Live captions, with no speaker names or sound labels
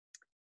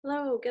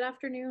Hello, good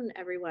afternoon,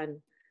 everyone.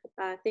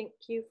 Thank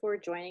you for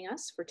joining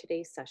us for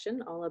today's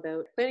session, all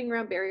about planning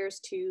around barriers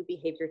to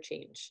behavior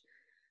change.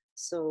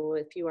 So,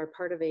 if you are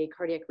part of a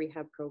cardiac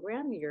rehab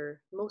program,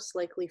 you're most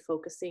likely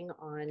focusing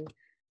on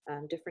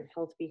different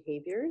health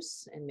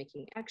behaviors and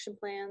making action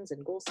plans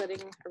and goal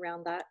setting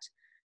around that.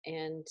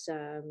 And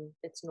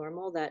it's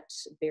normal that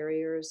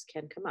barriers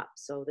can come up.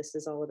 So, this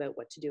is all about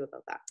what to do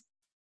about that.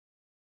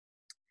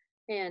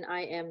 And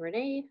I am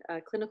Renee, a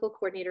clinical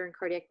coordinator and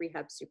cardiac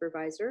rehab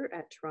supervisor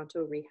at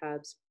Toronto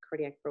Rehab's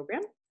cardiac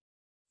program.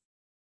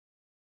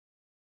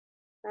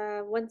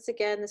 Once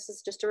again, this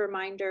is just a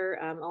reminder,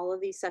 all of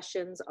these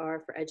sessions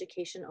are for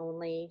education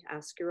only.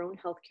 Ask your own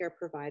healthcare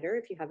provider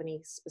if you have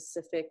any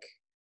specific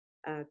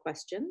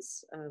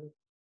questions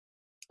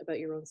about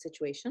your own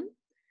situation.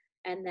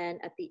 And then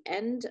at the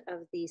end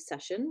of the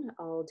session,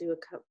 I'll do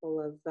a couple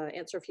of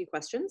answer a few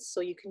questions.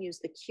 So you can use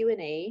the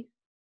Q&A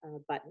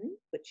button,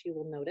 which you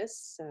will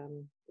notice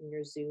in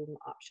your Zoom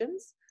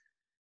options.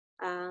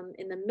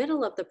 In the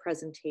middle of the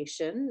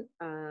presentation,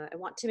 I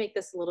want to make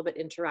this a little bit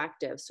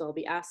interactive. So I'll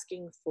be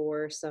asking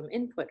for some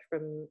input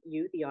from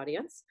you, the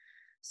audience.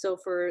 So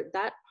for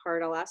that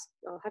part, I'll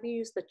have you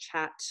use the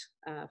chat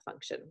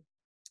function.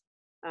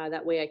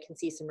 That way I can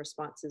see some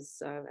responses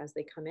as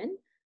they come in,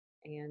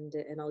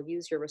 and I'll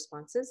use your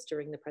responses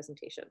during the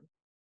presentation.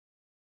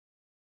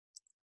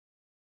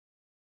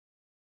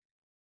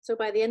 So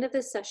by the end of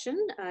this session,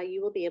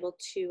 you will be able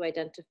to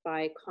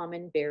identify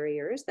common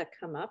barriers that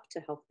come up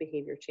to health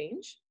behavior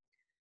change,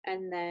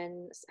 and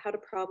then how to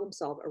problem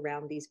solve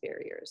around these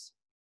barriers.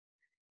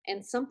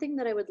 And something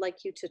that I would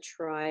like you to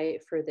try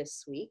for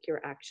this week,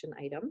 your action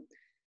item,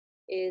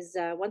 is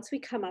once we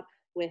come up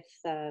with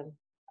a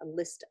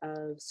list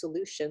of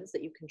solutions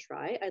that you can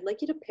try, I'd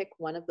like you to pick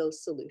one of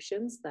those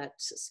solutions that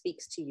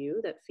speaks to you,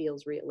 that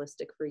feels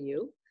realistic for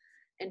you,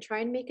 and try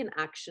and make an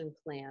action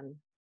plan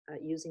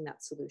using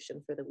that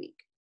solution for the week.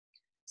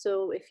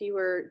 So if you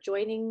were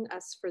joining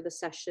us for the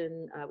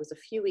session, it was a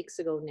few weeks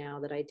ago now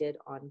that I did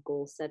on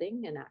goal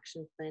setting and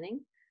action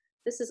planning.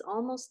 This is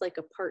almost like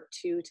a part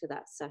 2 to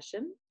that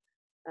session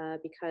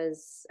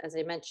because, as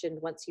I mentioned,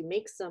 once you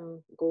make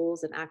some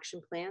goals and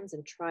action plans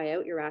and try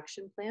out your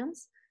action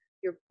plans,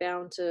 you're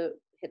bound to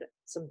hit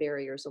some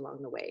barriers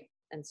along the way.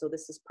 And so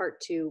this is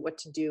part 2, what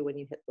to do when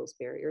you hit those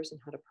barriers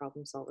and how to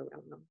problem solve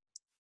around them.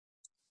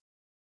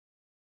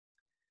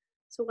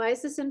 So why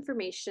is this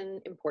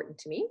information important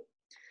to me?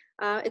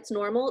 It's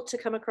normal to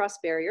come across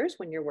barriers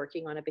when you're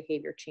working on a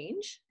behavior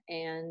change.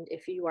 And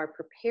if you are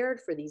prepared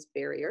for these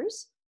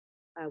barriers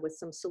with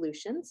some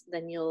solutions,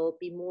 then you'll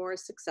be more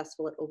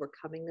successful at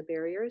overcoming the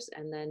barriers.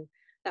 And then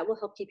that will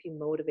help keep you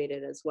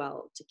motivated as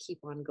well to keep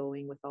on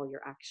going with all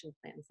your action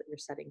plans that you're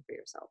setting for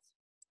yourself.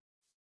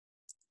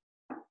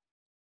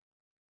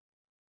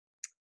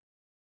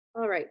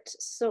 All right,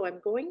 so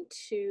I'm going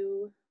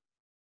to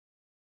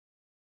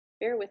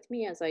bear with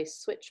me as I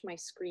switch my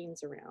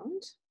screens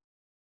around.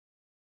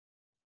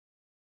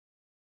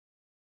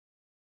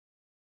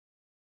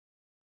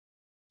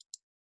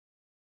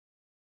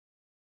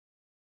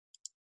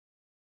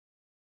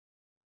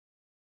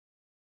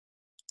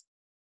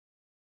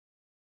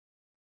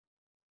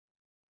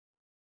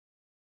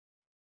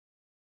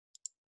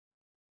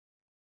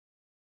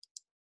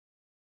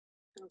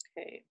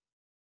 Okay.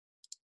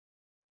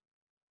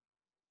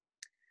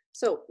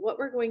 So what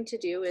we're going to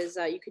do is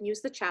you can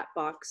use the chat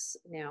box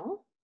now.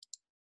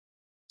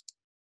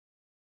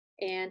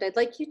 And I'd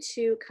like you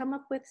to come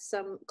up with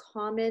some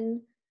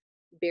common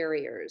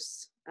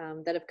barriers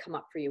that have come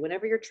up for you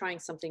whenever you're trying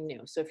something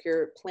new. So if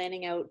you're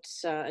planning out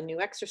a new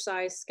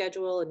exercise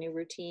schedule, a new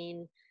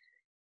routine,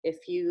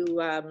 if you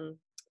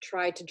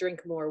tried to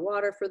drink more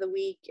water for the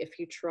week, if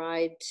you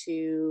tried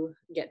to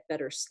get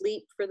better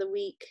sleep for the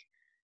week,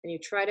 and you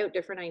tried out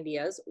different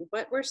ideas,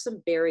 what were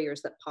some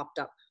barriers that popped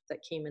up that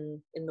came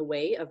in the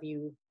way of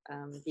you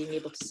being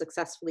able to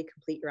successfully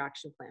complete your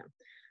action plan?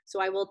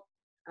 So I will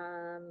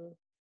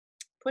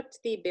put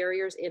the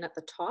barriers in at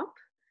the top,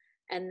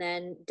 and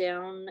then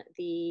down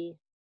the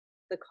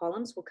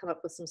columns we'll come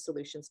up with some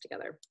solutions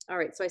together. All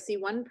right, so I see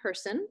one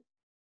person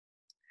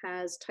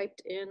has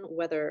typed in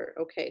weather.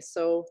 Okay,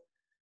 so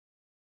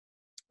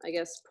I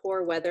guess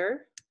poor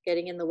weather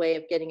getting in the way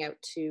of getting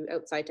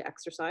outside to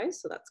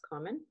exercise, so that's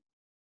common.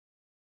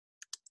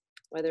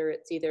 Whether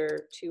it's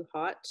either too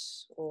hot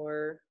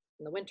or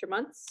in the winter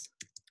months,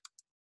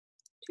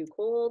 too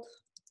cold,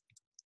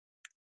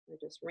 or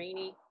just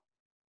rainy.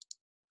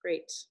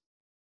 Great.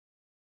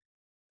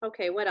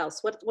 Okay, what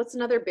else? What's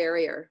another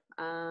barrier?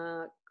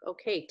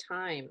 Okay,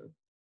 time.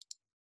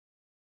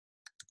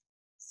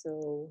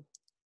 So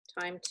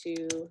time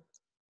to,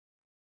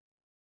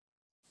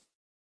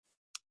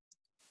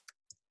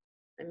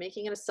 I'm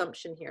making an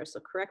assumption here, so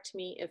correct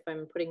me if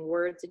I'm putting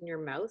words in your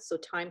mouth. So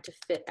time to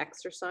fit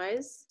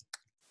exercise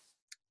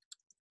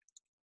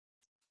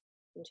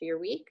into your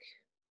week.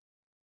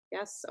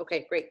 Yes,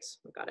 okay, great,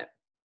 we got it.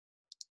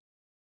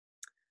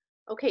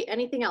 Okay,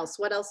 anything else?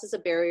 What else is a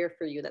barrier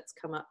for you that's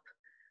come up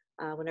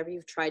whenever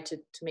you've tried to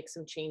make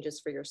some changes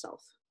for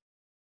yourself?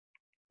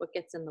 What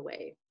gets in the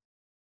way?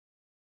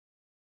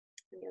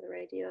 Any other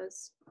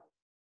ideas?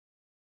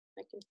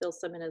 I can fill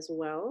some in as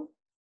well.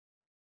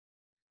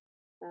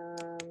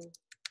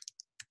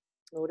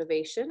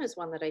 Motivation is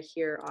one that I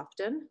hear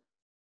often.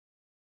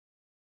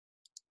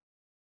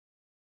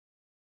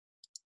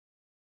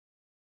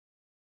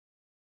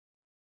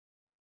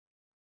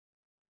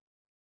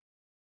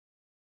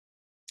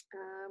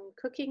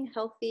 Cooking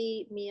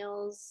healthy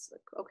meals.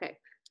 Okay,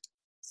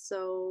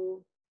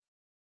 so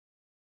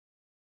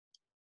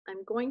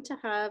I'm going to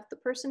have the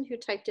person who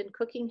typed in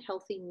cooking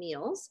healthy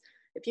meals.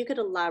 If you could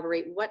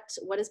elaborate, what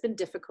has been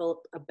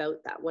difficult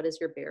about that? What is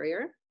your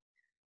barrier?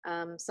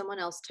 Someone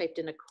else typed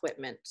in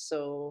equipment.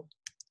 So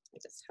I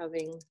guess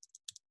having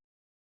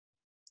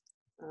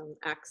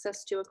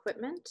access to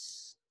equipment,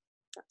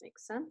 that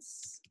makes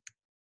sense.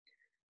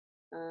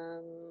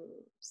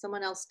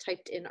 Someone else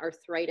typed in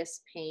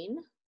arthritis pain.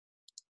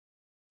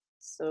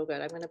 So good.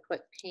 I'm going to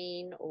put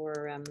pain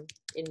or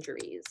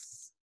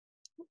injuries.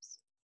 Oops.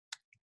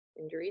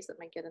 Injuries that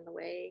might get in the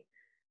way.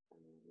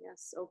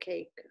 Yes.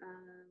 Okay.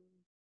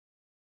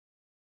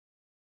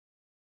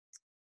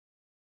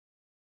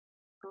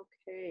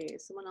 Okay.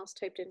 Someone else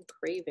typed in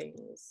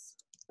cravings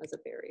as a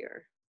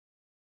barrier.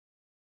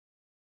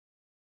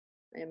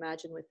 I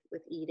imagine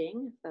with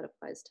eating, if that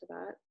applies to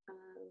that.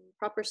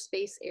 Proper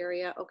space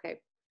area. Okay.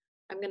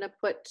 I'm going to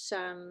put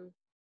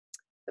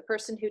the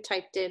person who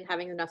typed in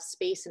having enough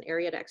space and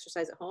area to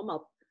exercise at home.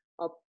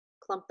 I'll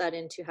clump that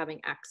into having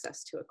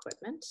access to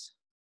equipment.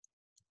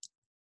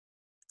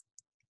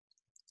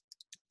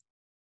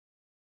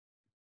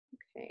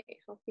 Okay,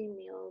 healthy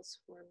meals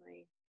for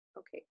my,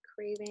 okay,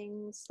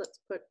 cravings. Let's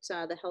put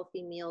the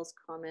healthy meals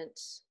comment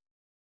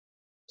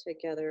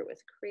together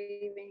with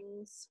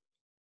cravings.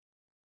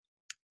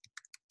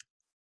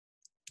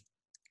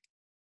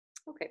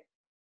 Okay.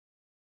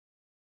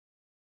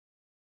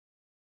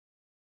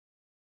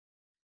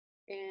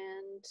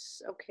 And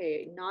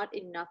okay, not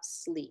enough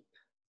sleep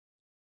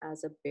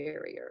as a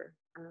barrier.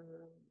 All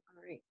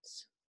right.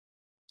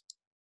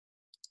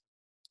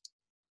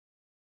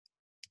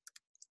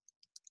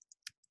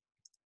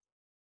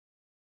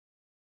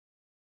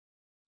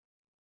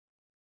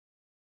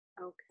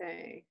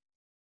 Okay.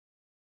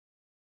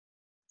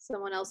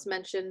 Someone else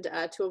mentioned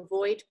to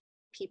avoid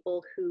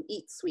people who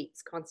eat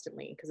sweets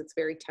constantly because it's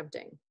very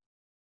tempting.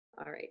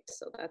 All right,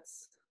 so that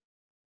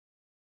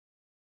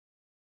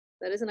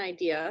is an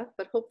idea,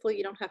 but hopefully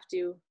you don't have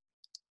to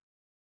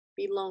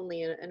be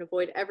lonely and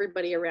avoid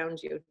everybody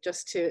around you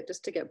just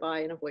to get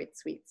by and avoid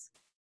sweets.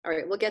 All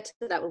right, we'll get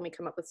to that when we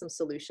come up with some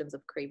solutions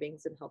of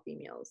cravings and healthy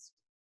meals.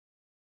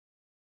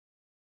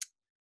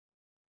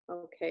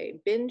 Okay,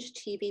 binge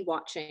TV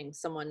watching,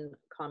 someone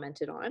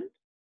commented on.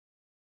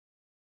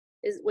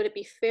 Would it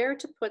be fair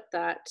to put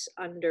that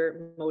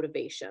under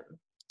motivation?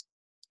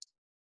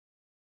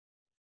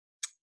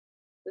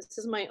 This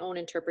is my own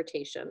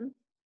interpretation.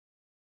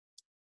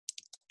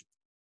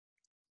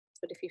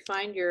 But if you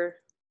find you're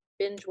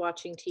binge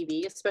watching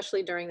TV,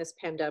 especially during this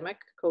pandemic,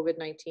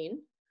 COVID-19,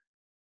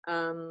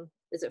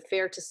 is it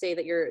fair to say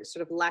that you're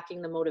sort of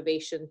lacking the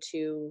motivation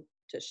to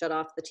shut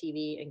off the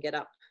TV and get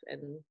up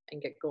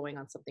and get going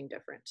on something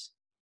different?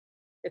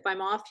 If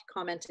I'm off,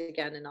 comment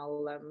again and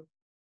I'll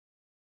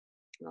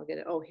get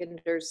it. Oh,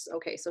 hinders.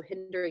 Okay, so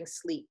hindering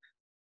sleep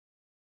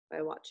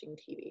by watching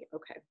TV.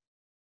 Okay.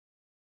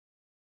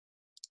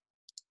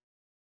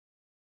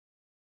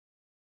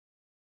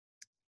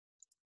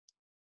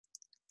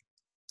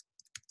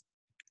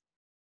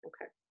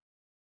 Okay.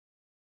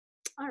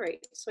 All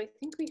right, so I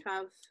think we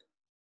have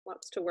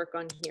lots to work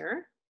on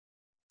here.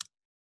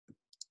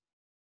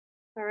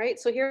 All right,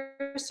 so here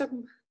are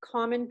some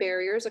common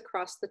barriers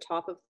across the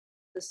top of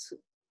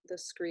the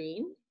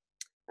screen.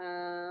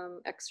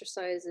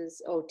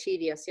 Exercises, oh,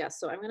 tedious, yes.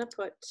 So I'm gonna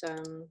put,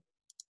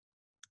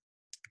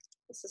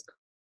 this is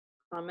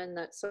common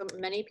that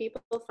many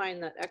people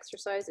find that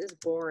exercise is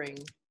boring.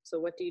 So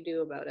what do you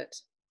do about it?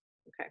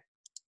 Okay.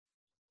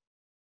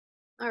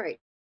 All right.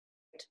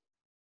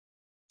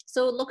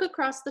 So look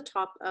across the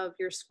top of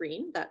your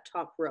screen, that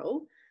top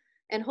row,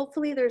 and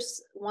hopefully there's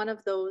one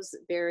of those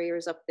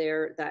barriers up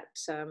there that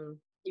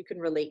you can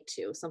relate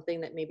to,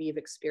 something that maybe you've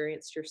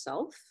experienced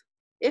yourself.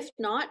 If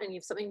not, and you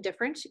have something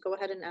different, go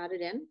ahead and add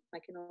it in. I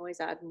can always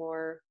add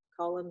more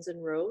columns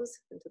and rows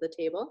into the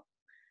table.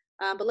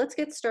 But let's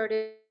get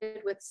started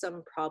with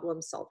some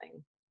problem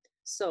solving.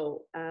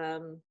 So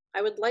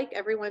I would like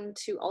everyone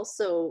to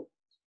also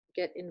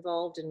get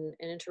involved and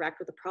interact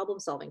with the problem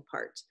solving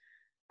part.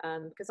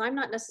 Because I'm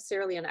not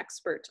necessarily an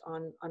expert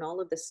on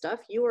all of this stuff.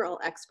 You are all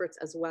experts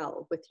as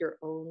well with your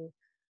own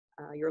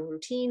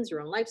routines,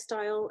 your own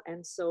lifestyle.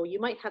 And so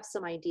you might have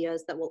some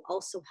ideas that will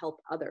also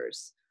help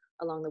others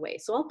along the way.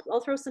 So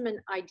I'll throw some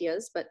in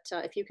ideas, but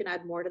if you can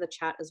add more to the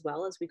chat as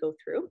well as we go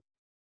through.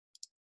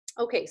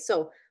 Okay,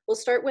 so we'll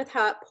start with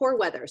poor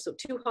weather. So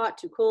too hot,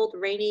 too cold,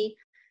 rainy.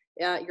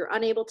 You're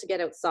unable to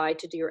get outside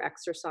to do your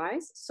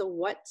exercise. So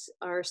what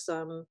are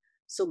some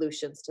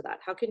solutions to that?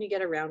 How can you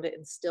get around it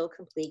and still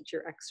complete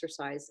your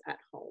exercise at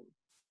home?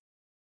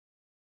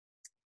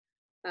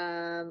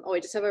 Oh, I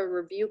just have a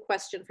review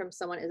question from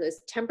someone.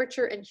 Is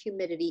temperature and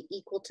humidity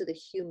equal to the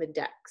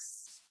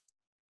humidex?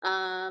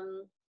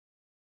 Um,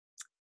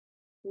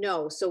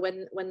 no. So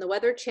when the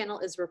Weather Channel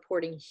is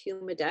reporting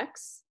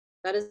humidex,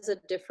 that is a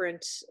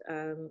different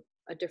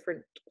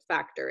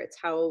factor. It's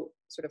how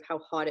sort of how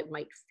hot it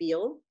might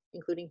feel,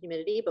 including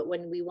humidity. But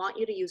when we want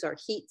you to use our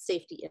heat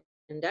safety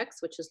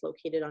index, which is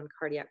located on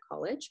Cardiac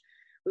College,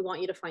 we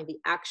want you to find the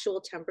actual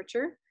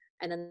temperature,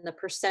 and then the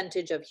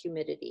percentage of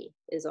humidity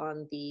is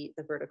on the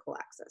vertical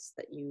axis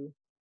that you,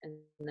 and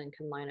then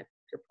can line up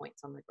your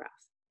points on the graph.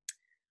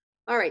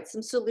 All right,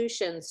 some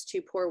solutions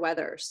to poor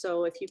weather.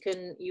 So if you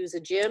can use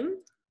a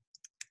gym,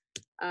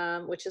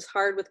 which is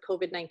hard with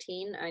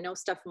COVID-19. I know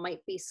stuff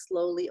might be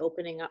slowly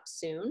opening up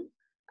soon,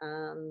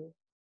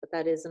 but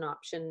that is an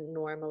option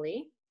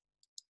normally.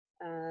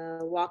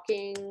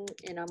 Walking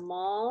in a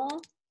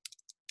mall.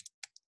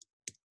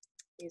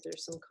 These are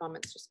some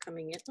comments just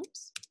coming in.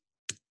 Oops.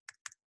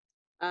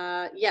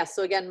 Yes,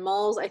 so again,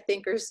 malls I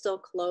think are still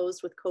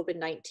closed with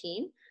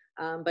COVID-19,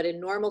 but in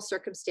normal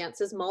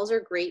circumstances, malls are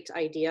a great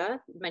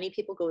idea. Many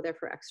people go there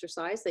for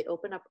exercise. They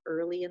open up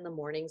early in the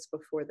mornings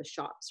before the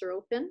shops are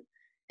open,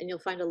 and you'll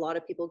find a lot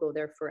of people go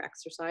there for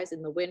exercise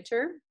in the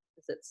winter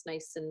because it's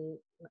nice and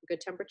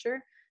good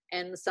temperature,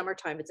 and the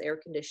summertime it's air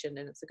conditioned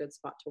and it's a good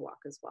spot to walk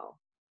as well.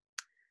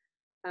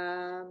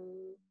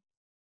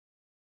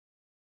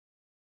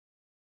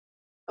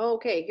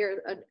 Okay,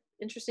 here an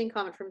interesting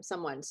comment from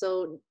someone.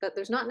 So that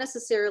there's not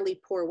necessarily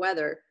poor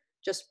weather,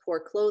 just poor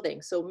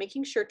clothing. So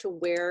making sure to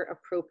wear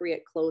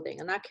appropriate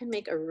clothing, and that can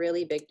make a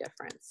really big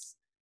difference.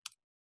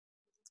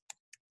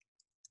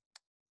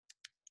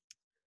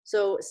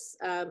 So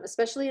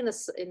especially in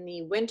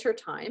the winter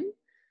time,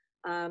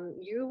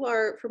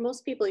 for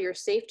most people, you're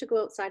safe to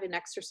go outside and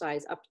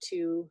exercise up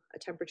to a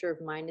temperature of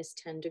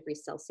 -10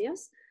 degrees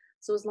Celsius.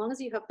 So as long as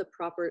you have the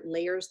proper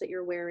layers that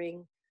you're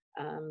wearing,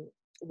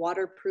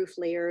 waterproof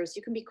layers,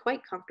 you can be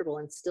quite comfortable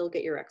and still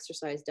get your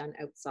exercise done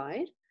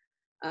outside.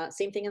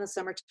 Same thing in the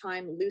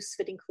summertime, loose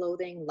fitting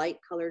clothing, light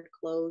colored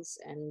clothes,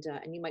 and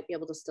you might be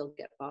able to still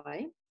get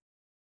by.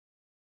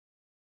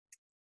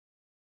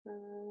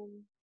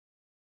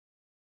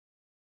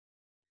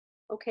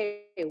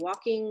 Okay,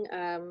 walking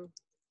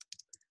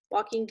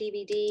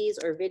DVDs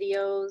or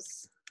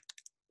videos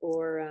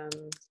or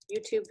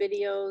YouTube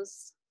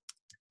videos.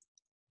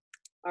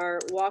 Our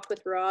Walk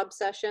with Rob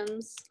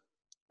sessions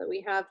that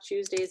we have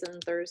Tuesdays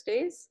and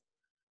Thursdays.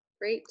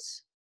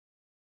 Great.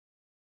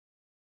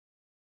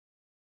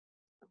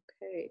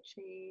 Okay,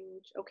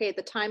 change. Okay,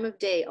 the time of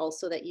day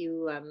also that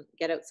you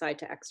get outside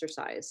to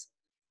exercise.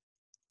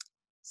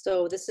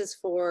 So this is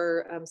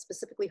for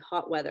specifically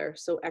hot weather.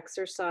 So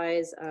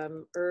exercise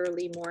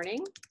early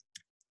morning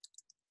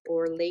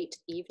or late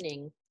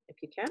evening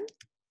if you can.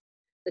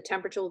 The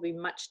temperature will be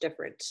much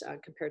different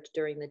compared to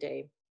during the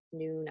day,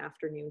 noon,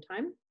 afternoon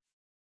time.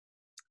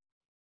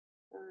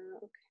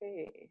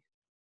 Okay,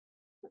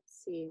 let's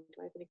see,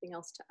 do I have anything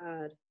else to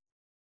add?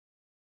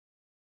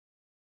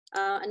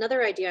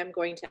 Another idea I'm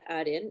going to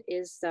add in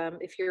is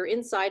if you're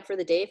inside for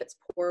the day, if it's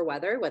poor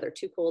weather, whether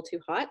too cold,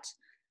 too hot,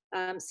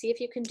 see if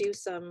you can do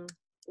some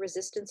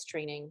resistance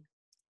training.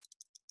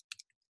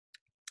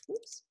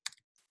 Oops.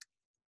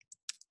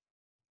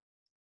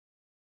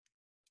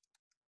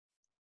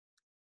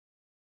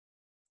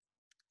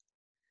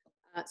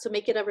 So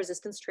make it a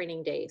resistance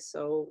training day.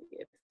 So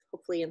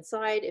hopefully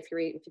inside, if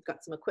you've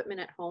got some equipment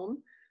at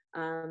home.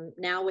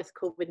 Now with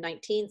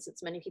COVID-19,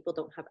 since many people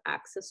don't have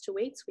access to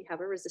weights, we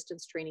have a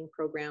resistance training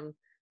program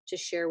to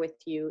share with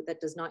you that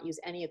does not use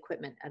any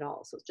equipment at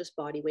all. So it's just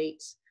body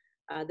weight.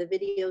 The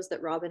videos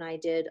that Rob and I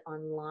did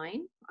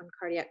online on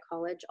Cardiac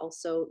College,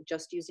 also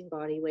just using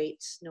body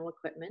weight, no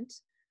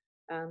equipment.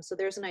 So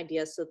there's an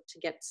idea to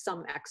get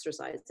some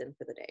exercise in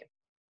for the day.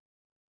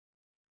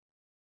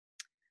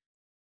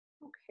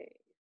 Okay.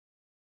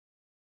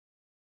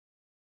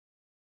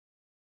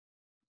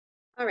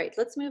 All right,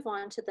 let's move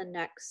on to the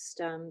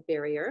next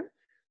barrier.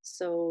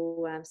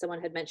 So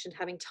someone had mentioned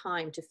having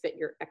time to fit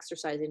your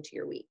exercise into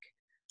your week.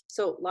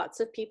 So lots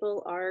of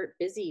people are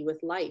busy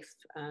with life.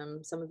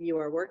 Some of you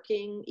are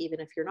working. Even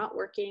if you're not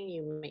working,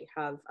 you may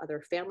have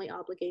other family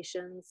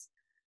obligations.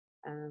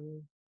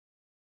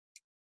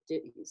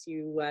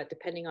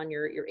 Depending on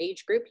your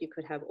age group, you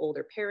could have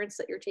older parents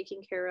that you're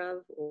taking care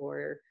of,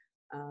 or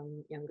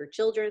younger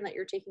children that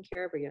you're taking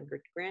care of, or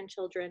younger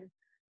grandchildren.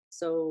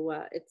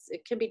 So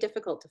it can be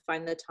difficult to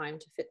find the time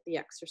to fit the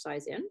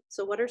exercise in.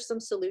 So what are some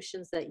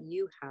solutions that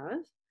you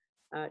have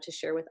to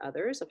share with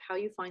others of how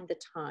you find the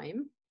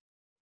time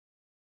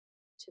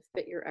to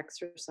fit your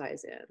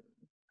exercise in?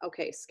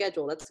 Okay,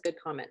 schedule, that's a good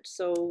comment.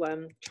 So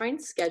try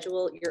and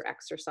schedule your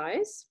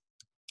exercise.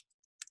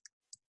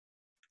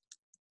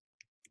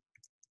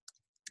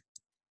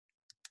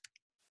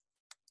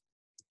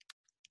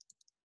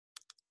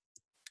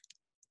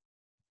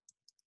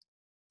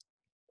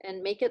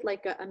 And make it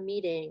like a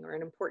meeting or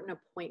an important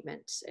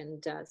appointment.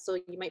 And so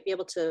you might be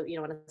able to,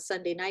 on a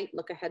Sunday night,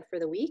 look ahead for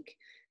the week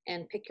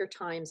and pick your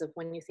times of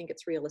when you think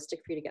it's realistic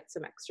for you to get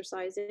some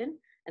exercise in,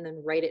 and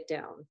then write it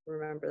down.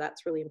 Remember,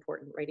 that's really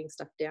important, writing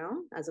stuff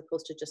down as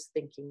opposed to just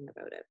thinking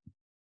about it.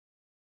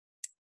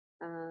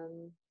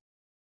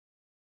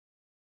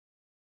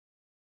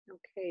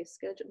 Okay,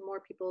 schedule,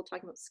 more people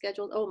talking about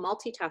scheduled. Oh,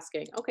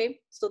 multitasking. Okay,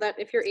 so that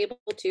if you're able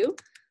to,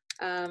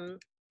 an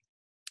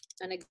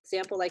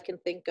example I can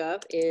think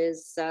of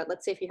is,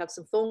 let's say if you have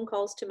some phone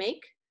calls to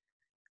make,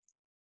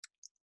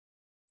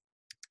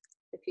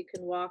 if you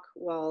can walk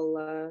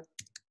while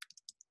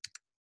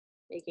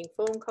making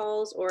phone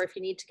calls, or if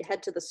you need to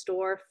head to the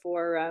store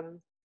for, a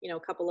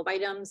couple of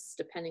items,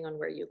 depending on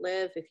where you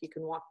live, if you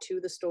can walk to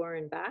the store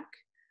and back.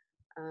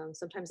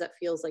 Sometimes that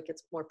feels like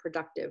it's more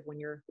productive when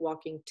you're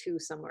walking to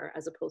somewhere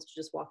as opposed to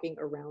just walking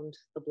around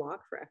the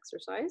block for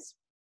exercise.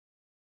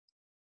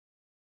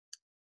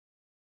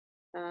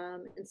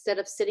 Instead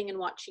of sitting and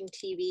watching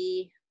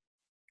TV,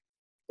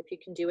 if you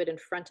can do it in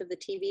front of the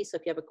TV, so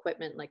if you have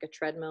equipment like a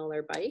treadmill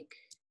or bike,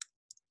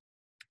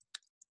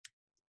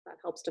 that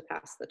helps to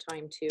pass the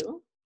time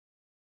too.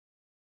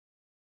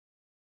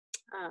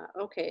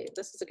 Okay,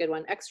 this is a good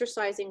one.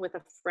 Exercising with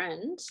a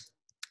friend.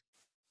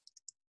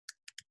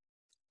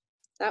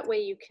 That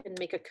way you can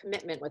make a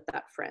commitment with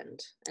that friend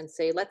and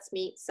say, let's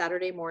meet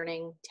Saturday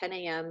morning, 10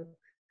 a.m.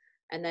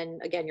 And then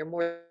again, you're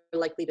more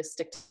likely to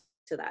stick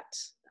to that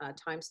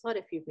time slot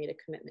if you've made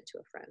a commitment to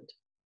a friend.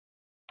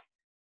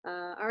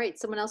 All right,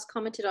 someone else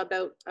commented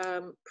about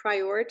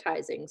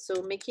prioritizing.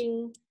 So make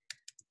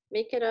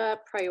it a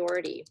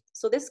priority.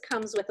 So this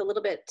comes with a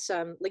little bit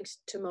linked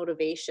to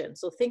motivation.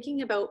 So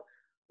thinking about,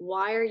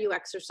 why are you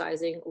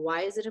exercising?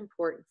 Why is it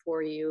important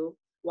for you?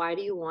 Why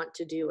do you want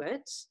to do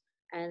it?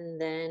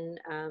 And then,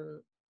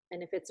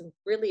 and if it's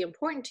really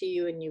important to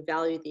you and you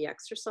value the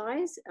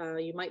exercise,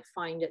 you might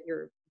find that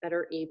you're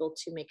better able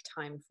to make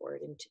time for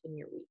it in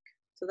your week.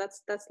 So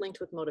that's linked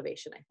with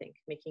motivation, I think,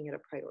 making it a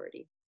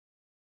priority.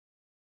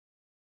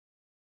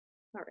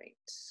 All right,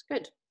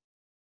 good.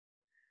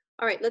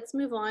 All right, let's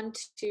move on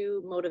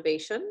to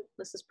motivation.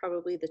 This is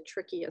probably the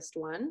trickiest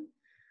one.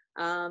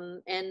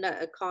 And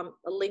a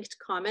linked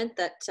comment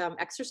that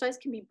exercise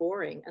can be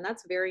boring, and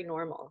that's very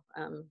normal.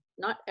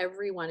 Not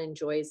everyone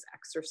enjoys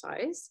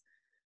exercise,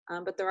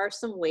 but there are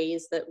some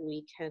ways that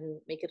we can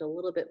make it a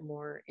little bit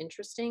more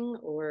interesting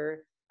or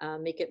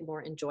make it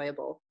more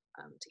enjoyable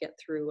to get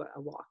through a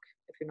walk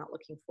if you're not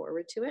looking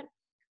forward to it.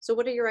 So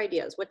what are your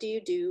ideas? What do you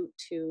do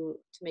to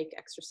make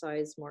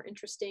exercise more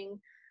interesting?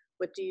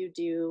 What do you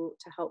do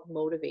to help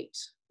motivate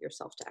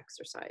yourself to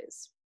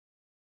exercise?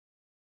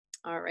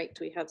 All right,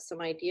 we have some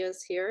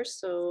ideas here.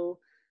 So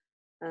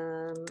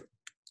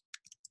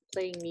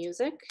playing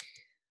music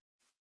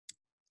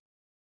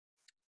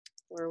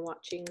or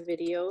watching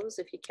videos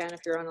if you can.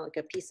 If you're on like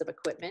a piece of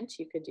equipment,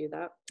 you could do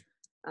that.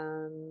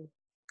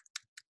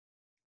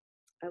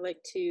 I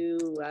like to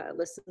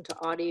listen to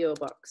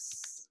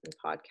audiobooks and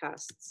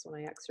podcasts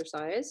when I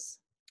exercise.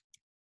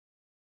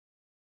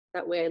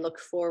 That way I look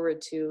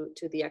forward to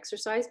the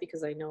exercise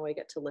because I know I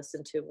get to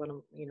listen to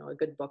a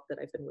good book that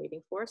I've been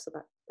waiting for. So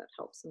that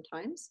helps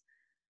sometimes.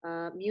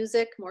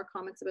 Music, more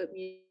comments about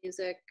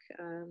music.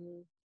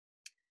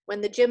 When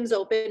the gym's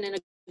open in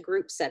a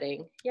group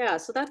setting. Yeah,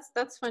 so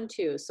that's fun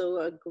too. So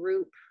a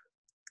group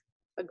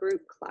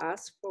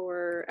class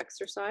for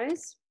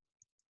exercise.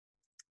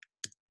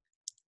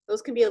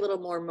 Those can be a little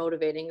more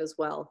motivating as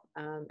well.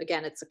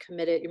 Again,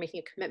 you're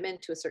making a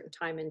commitment to a certain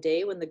time and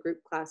day when the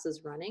group class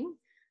is running.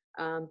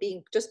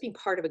 Being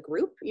part of a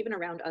group, even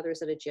around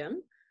others at a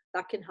gym,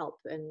 that can help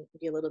and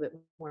be a little bit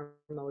more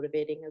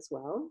motivating as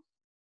well.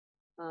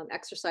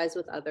 Exercise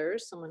with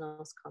others, someone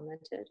else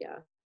commented.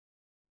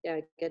 Yeah,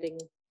 getting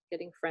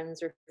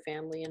friends or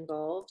family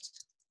involved.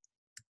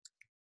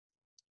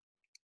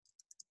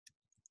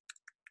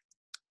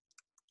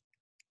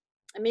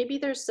 And maybe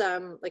there's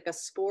like a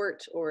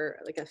sport or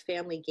like a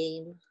family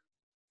game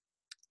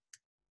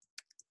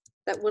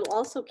that will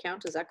also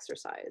count as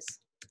exercise.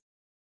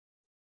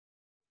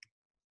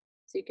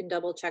 So you can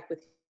double check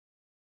with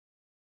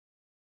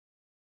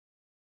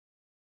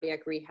the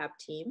Rehab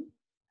team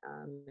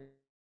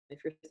if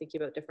you're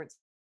thinking about different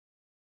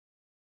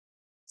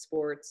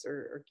sports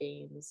or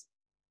games.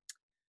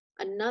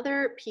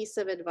 Another piece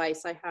of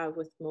advice I have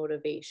with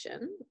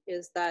motivation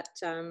is that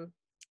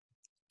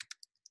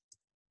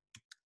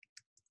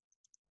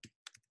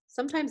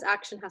sometimes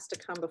action has to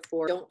come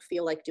before you don't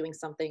feel like doing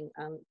something.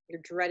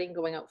 You're dreading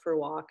going out for a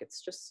walk.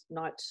 It's just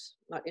not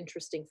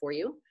interesting for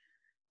you.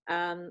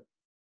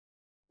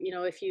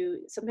 If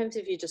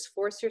you just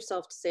force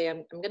yourself to say,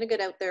 I'm going to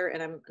get out there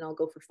and I'll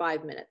go for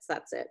 5 minutes,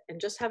 that's it. And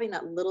just having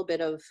that little bit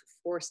of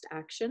forced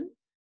action,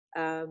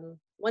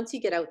 once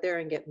you get out there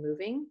and get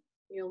moving,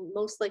 you'll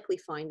most likely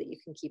find that you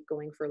can keep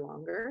going for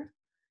longer.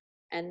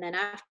 And then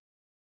after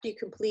you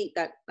complete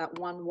that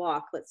one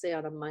walk, let's say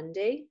on a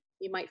Monday,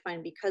 you might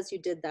find because you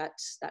did that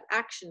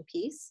action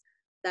piece,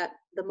 that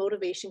the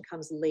motivation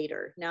comes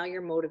later. Now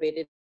you're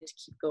motivated to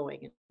keep going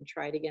and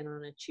try it again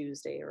on a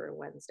Tuesday or a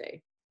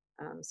Wednesday.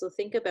 So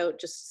think about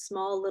just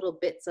small little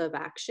bits of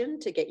action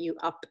to get you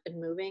up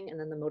and moving, and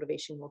then the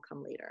motivation will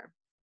come later.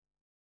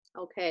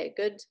 Okay,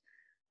 good.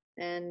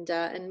 And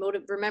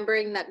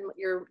remembering that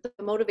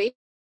the motivation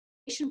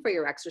for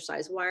your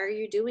exercise. Why are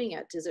you doing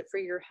it? Is it for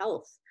your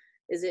health?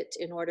 Is it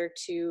in order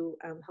to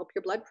help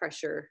your blood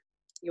pressure,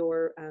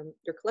 your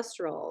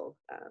cholesterol,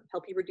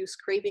 help you reduce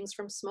cravings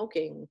from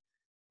smoking?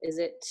 Is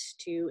it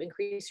to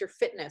increase your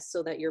fitness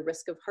so that your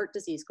risk of heart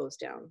disease goes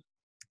down?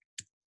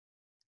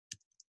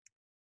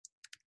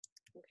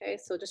 Okay,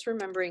 so just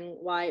remembering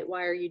why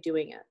are you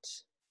doing it?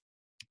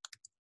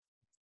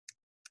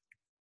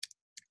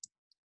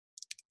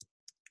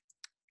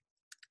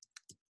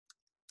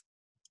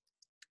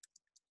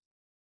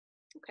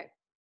 Okay.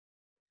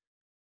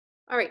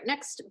 All right,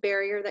 next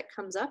barrier that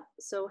comes up.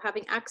 So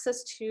having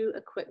access to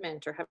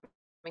equipment or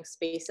having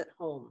space at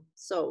home.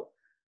 So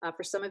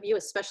for some of you,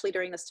 especially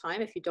during this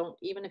time,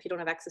 even if you don't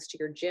have access to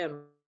your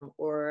gym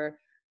or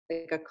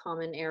like a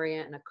common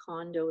area in a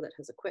condo that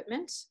has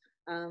equipment,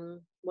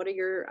 what are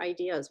your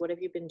ideas? What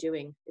have you been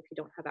doing if you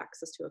don't have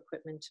access to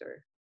equipment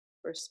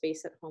or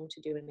space at home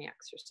to do any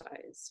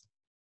exercise?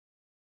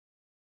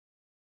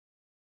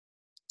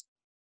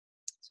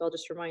 So I'll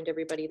just remind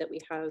everybody that we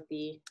have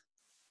the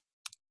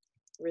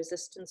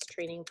resistance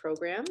training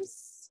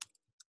programs.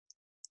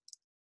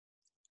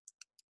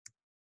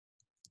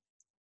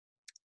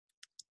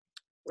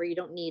 Where you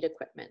don't need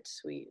equipment.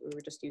 We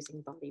were just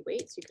using body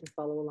weights. You can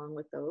follow along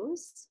with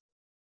those.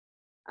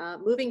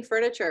 Moving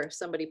furniture,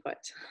 somebody put.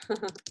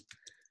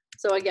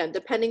 So again,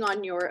 depending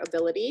on your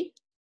ability,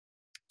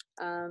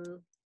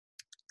 or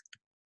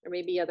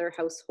maybe other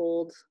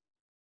household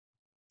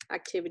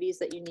activities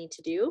that you need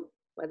to do,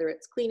 whether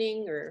it's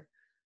cleaning or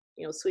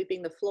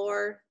sweeping the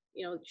floor,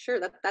 sure,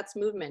 that's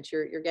movement.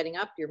 You're getting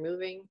up, you're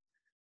moving,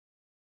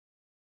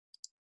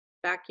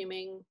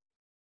 vacuuming,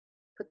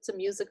 put some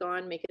music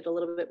on, make it a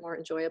little bit more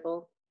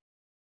enjoyable.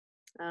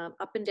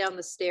 Up and down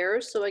the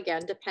stairs. So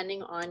again,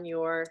 depending on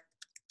your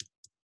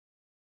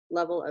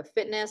level of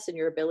fitness and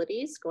your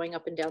abilities, going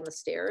up and down the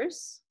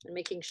stairs and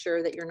making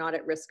sure that you're not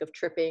at risk of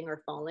tripping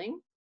or falling.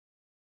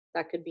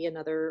 That could be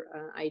another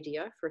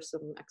idea for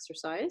some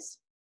exercise.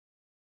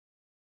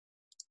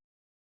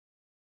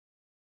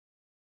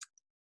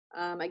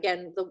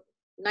 Again, the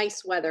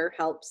nice weather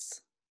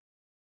helps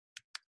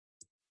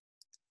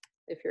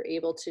if you're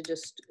able to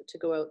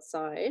go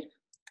outside.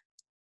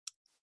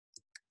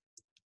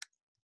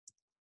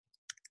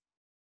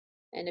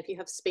 And if you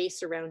have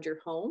space around your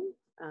home,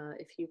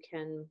 if you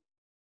can,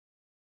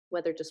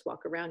 whether just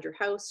walk around your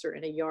house or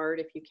in a yard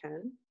if you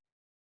can.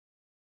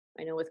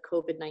 I know with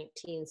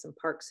COVID-19, some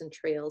parks and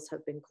trails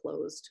have been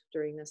closed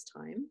during this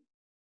time.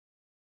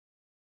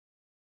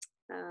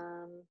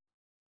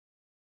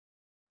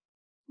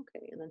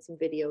 Okay, and then some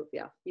video,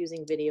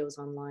 using videos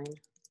online.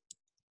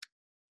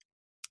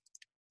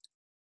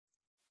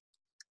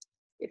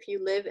 If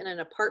you live in an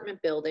apartment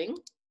building,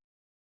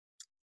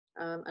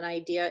 an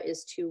idea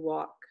is to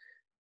walk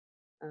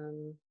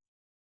in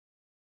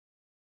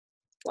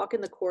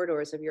the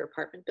corridors of your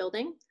apartment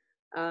building.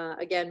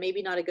 Again,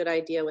 maybe not a good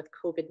idea with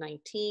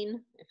COVID-19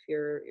 if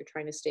you're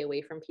trying to stay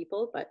away from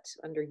people, but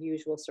under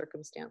usual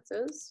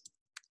circumstances.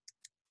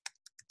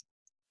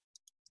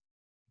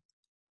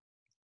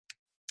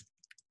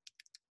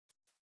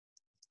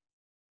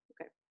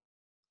 Okay.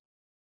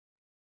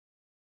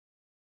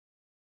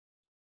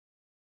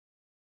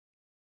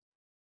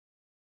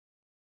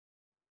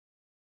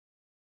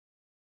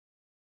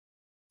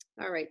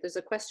 All right, there's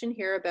a question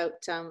here about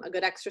a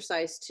good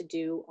exercise to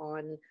do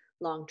on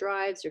long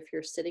drives or if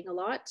you're sitting a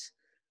lot.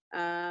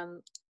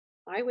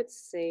 I would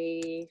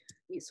say,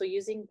 so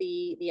using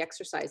the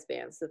exercise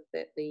bands,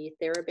 the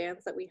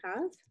TheraBands that we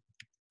have,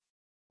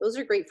 those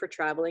are great for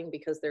traveling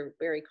because they're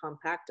very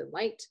compact and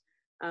light,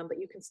 but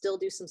you can still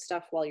do some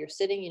stuff while you're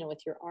sitting,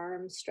 with your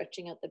arms,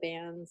 stretching out the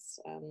bands,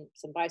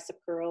 some bicep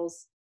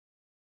curls.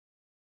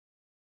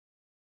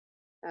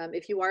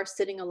 If you are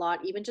sitting a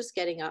lot, even just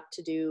getting up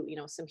to do,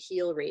 some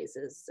heel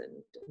raises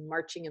and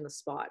marching in the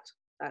spot,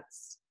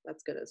 that's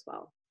good as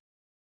well.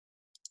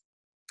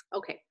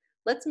 Okay,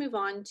 let's move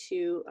on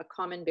to a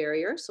common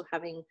barrier. So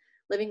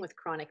living with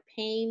chronic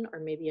pain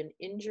or maybe an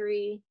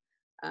injury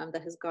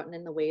that has gotten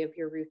in the way of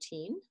your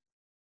routine.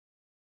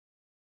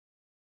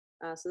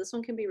 So this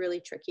one can be really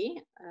tricky,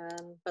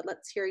 but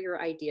let's hear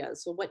your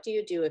ideas. So what do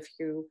you do if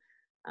you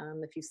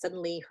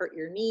suddenly hurt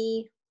your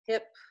knee,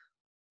 hip,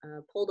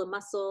 pulled a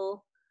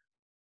muscle?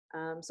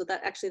 So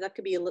that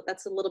could be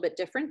that's a little bit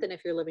different than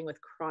if you're living with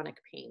chronic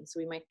pain. So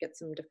we might get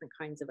some different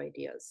kinds of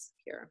ideas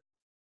here.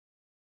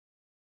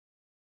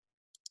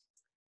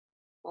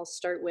 I'll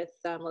start with,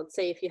 let's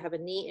say if you have a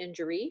knee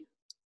injury,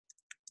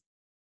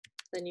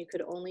 then you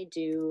could only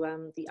do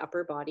the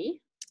upper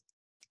body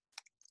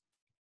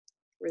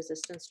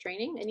resistance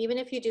training. And even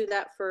if you do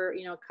that for,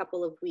 a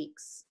couple of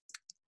weeks,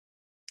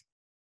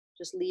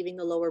 just leaving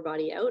the lower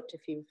body out,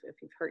 if you've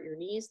hurt your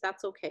knees,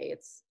 that's okay.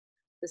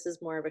 This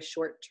is more of a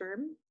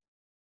short-term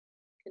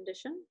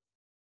condition.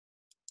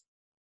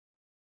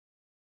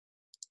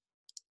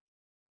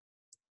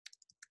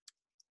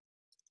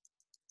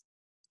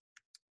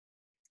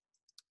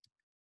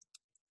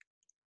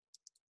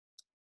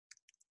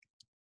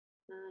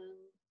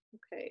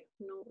 Okay,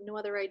 no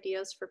other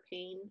ideas for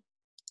pain?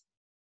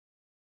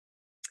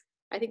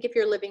 I think if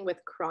you're living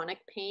with chronic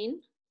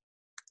pain,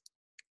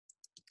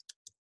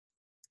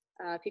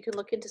 if you can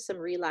look into some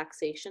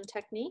relaxation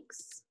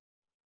techniques,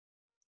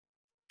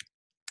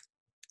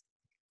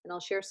 and I'll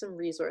share some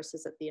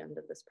resources at the end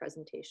of this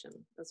presentation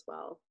as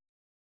well.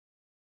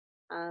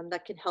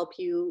 That can help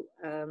you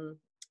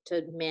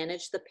to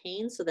manage the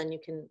pain, so then you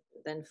can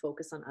then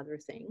focus on other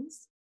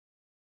things.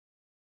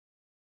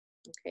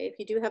 Okay, if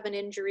you do have an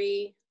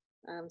injury,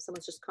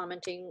 someone's just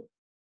commenting,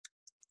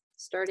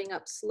 starting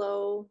up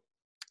slow,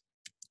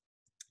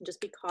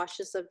 just be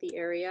cautious of the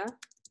area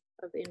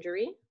of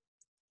injury.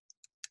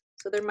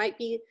 So there might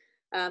be,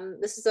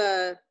 this is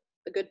a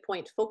good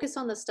point, focus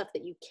on the stuff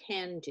that you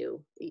can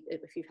do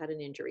if you've had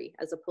an injury,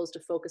 as opposed to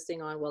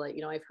focusing on, well,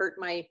 you know, I've hurt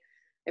my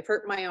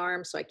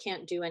arm, so I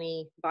can't do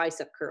any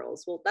bicep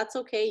curls. Well, that's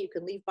okay. You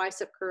can leave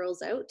bicep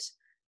curls out.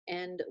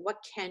 And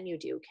what can you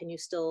do? Can you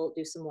still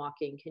do some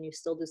walking? Can you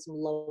still do some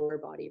lower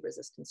body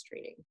resistance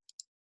training?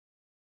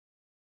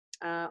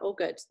 Oh,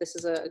 good. This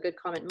is a good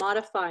comment.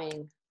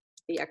 Modifying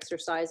the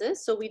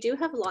exercises. So we do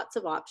have lots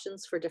of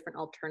options for different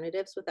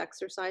alternatives with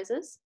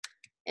exercises.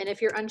 And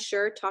if you're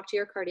unsure, talk to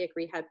your cardiac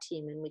rehab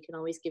team, and we can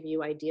always give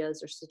you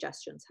ideas or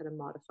suggestions how to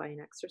modify an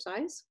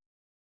exercise.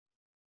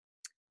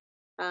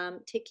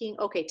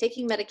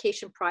 Taking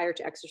medication prior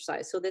to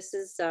exercise. So this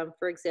is,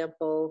 for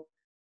example,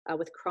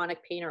 with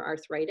chronic pain or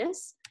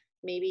arthritis,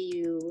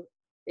 maybe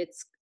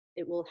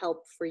it will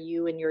help for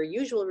you in your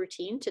usual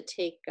routine to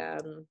take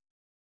a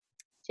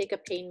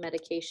pain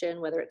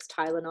medication, whether it's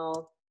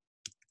Tylenol,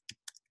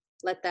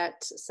 let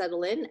that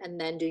settle in,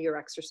 and then do your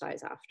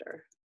exercise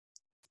after.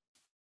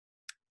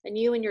 And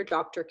you and your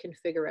doctor can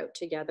figure out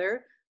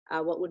together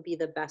what would be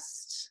the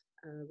best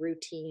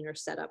routine or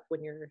setup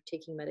when you're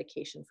taking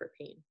medication for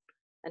pain,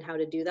 and how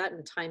to do that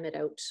and time it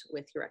out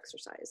with your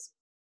exercise.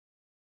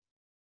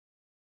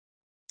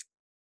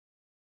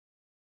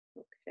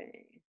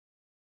 Okay.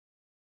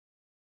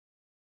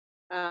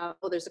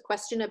 There's a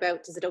question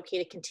about, is it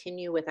okay to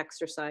continue with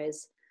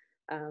exercise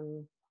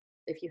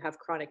if you have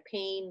chronic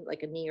pain,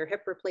 like a knee or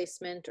hip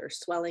replacement, or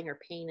swelling or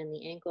pain in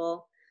the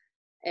ankle?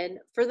 And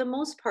for the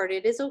most part,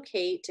 it is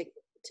okay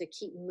to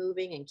keep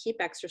moving and keep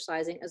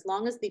exercising, as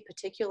long as the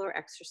particular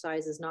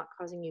exercise is not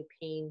causing you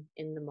pain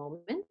in the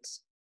moment.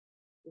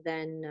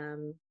 Then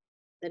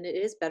it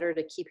is better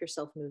to keep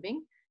yourself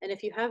moving. And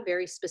if you have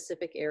very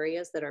specific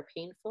areas that are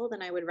painful,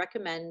 then I would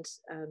recommend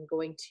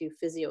going to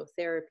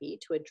physiotherapy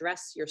to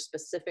address your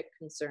specific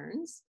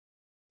concerns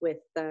with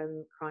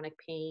chronic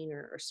pain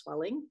or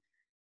swelling.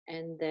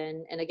 And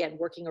again,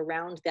 working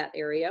around that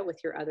area with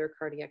your other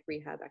cardiac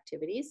rehab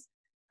activities,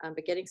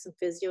 but getting some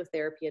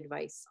physiotherapy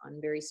advice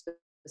on very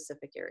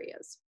specific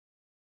areas.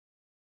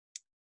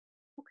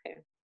 Okay.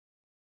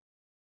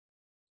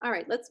 All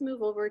right, let's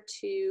move over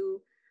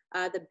to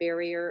the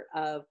barrier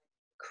of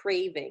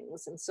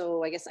cravings. And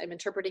so I guess I'm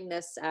interpreting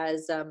this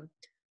as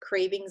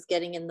cravings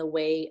getting in the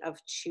way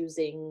of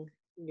choosing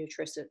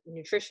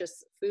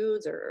nutritious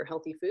foods or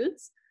healthy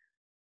foods.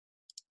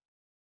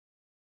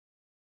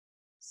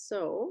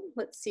 So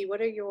let's see, what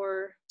are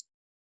your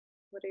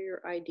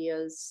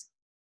ideas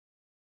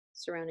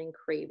surrounding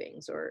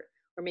cravings, or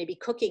maybe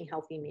cooking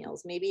healthy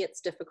meals? Maybe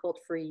it's difficult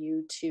for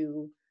you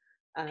to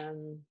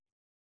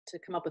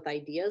come up with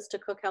ideas to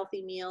cook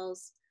healthy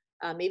meals.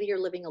 Maybe you're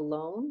living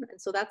alone, and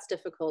so that's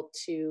difficult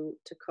to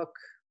cook,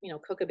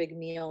 cook a big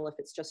meal if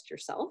it's just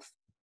yourself.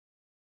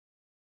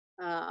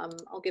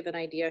 I'll give an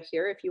idea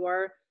here. If you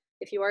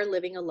are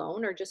living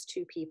alone or just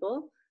two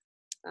people,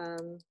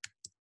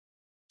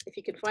 if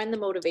you can find the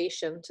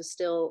motivation to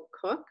still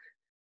cook,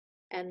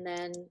 and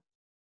then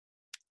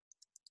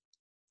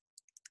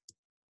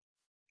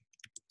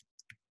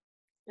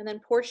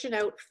portion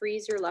out,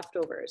 freeze your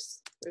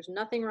leftovers. There's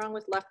nothing wrong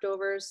with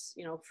leftovers.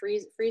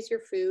 Freeze your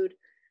food,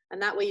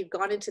 and that way you've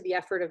gone into the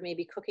effort of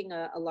maybe cooking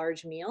a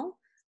large meal,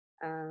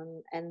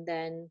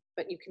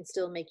 but you can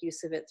still make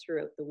use of it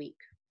throughout the week.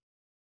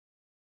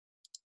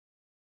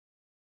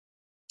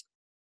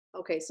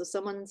 Okay, so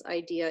someone's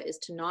idea is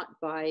to not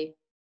buy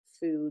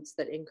foods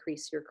that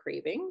increase your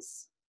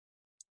cravings.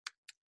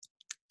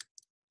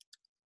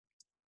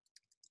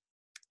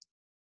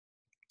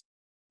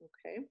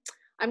 Okay,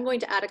 I'm going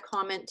to add a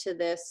comment to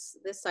this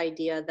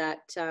idea that,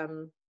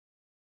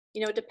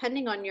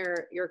 depending on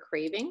your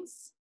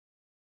cravings,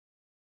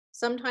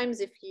 sometimes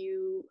if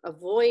you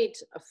avoid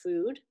a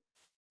food,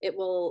 it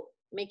will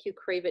make you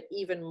crave it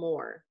even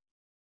more.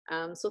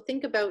 So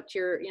think about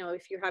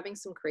if you're having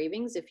some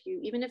cravings,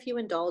 even if you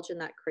indulge in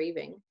that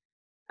craving,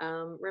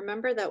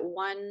 remember that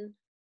one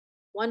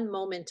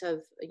moment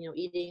of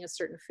eating a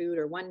certain food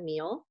or one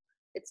meal,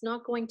 it's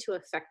not going to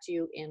affect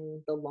you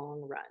in the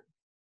long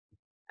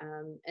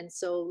run. And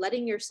so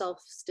letting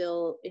yourself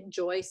still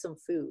enjoy some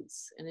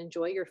foods and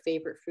enjoy your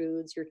favorite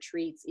foods, your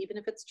treats, even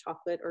if it's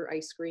chocolate or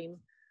ice cream,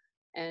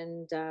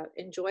 and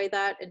enjoy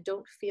that, and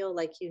don't feel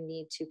like you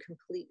need to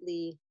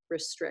completely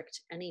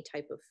restrict any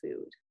type of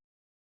food.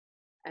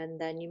 And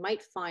then you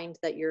might find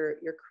that your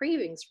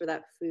cravings for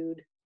that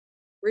food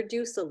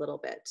reduce a little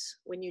bit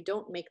when you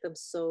don't make them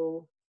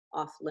so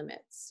off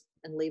limits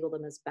and label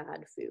them as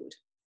bad food.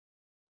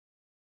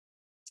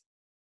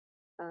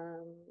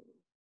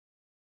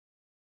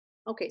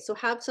 Okay, so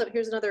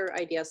here's another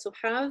idea. So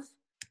have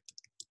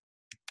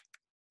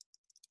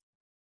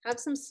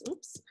some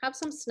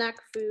snack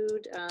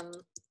food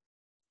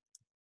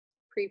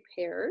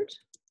prepared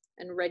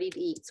and ready to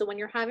eat. So when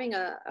you're having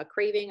a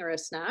craving or a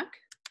snack,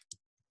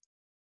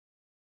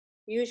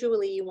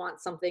 usually you want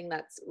something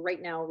that's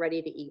right now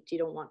ready to eat. You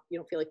don't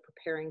feel like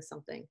preparing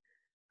something.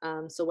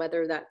 So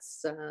whether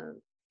that's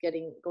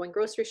going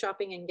grocery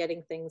shopping and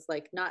getting things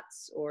like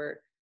nuts or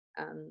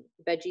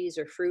veggies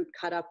or fruit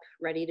cut up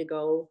ready to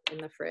go in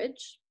the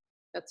fridge,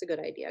 that's a good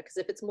idea, because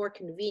if it's more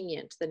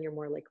convenient, then you're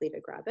more likely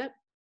to grab it.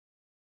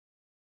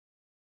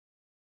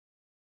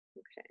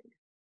 Okay.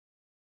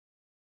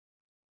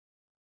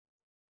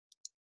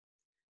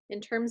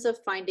 In terms of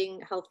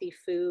finding healthy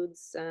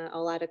foods,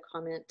 I'll add a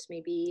comment.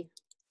 Maybe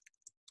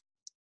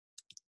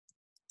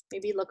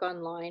look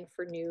online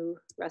for new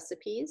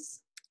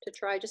recipes to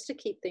try, just to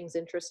keep things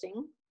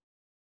interesting.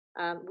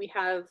 We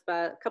have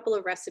a couple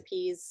of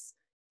recipes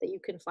that you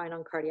can find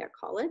on Cardiac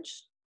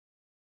College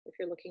if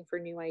you're looking for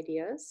new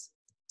ideas,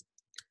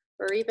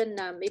 or even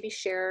maybe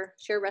share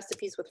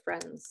recipes with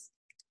friends.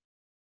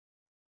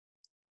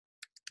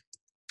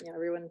 Yeah,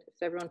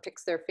 if everyone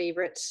picks their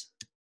favorite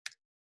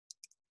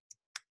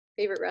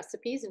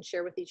recipes and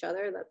share with each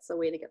other, that's a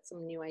way to get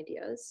some new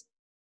ideas.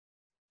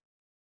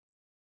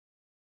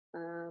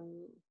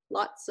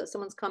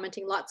 Someone's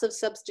commenting, lots of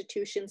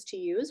substitutions to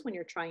use when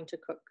you're trying to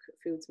cook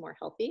foods more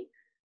healthy.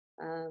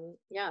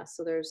 Yeah,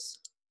 so there's,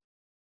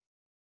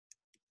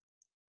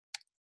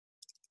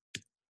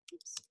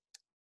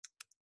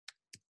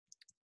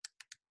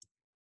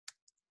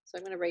 so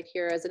I'm going to write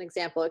here as an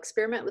example,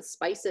 experiment with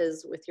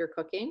spices with your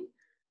cooking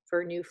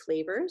for new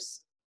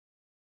flavors.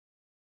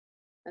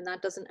 And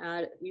that doesn't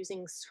add,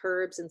 using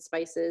herbs and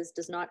spices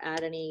does not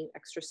add any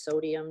extra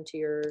sodium to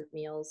your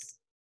meals.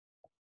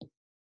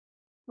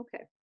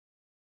 Okay.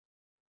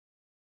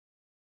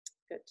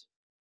 Good.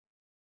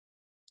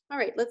 All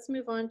right, let's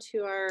move on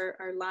to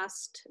our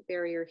last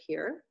barrier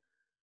here.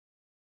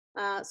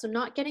 So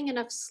not getting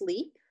enough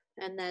sleep.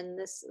 And then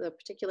the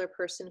particular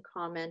person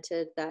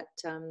commented that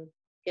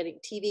getting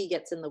TV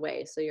gets in the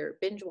way. So you're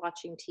binge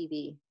watching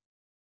TV,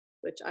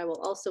 which I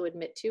will also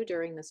admit to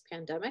during this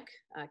pandemic,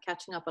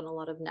 catching up on a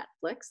lot of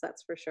Netflix,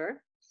 that's for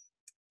sure.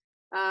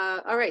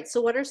 All right,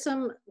 so what are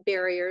some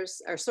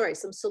barriers, or sorry,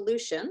 some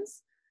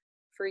solutions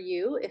for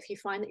you if you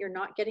find that you're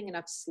not getting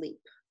enough sleep?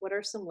 What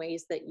are some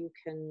ways that you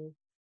can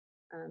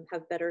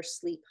have better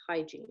sleep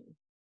hygiene?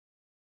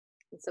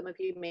 And some of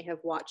you may have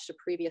watched a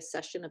previous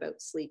session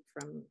about sleep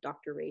from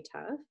Dr.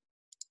 Rehab,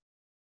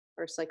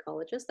 our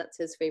psychologist. That's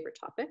his favorite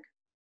topic.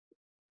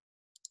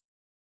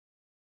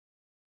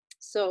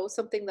 So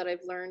something that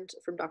I've learned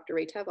from Dr.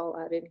 Rehab, I'll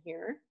add in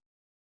here.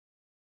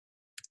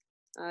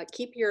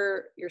 Keep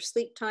your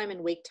sleep time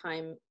and wake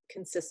time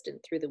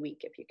consistent through the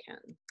week if you can.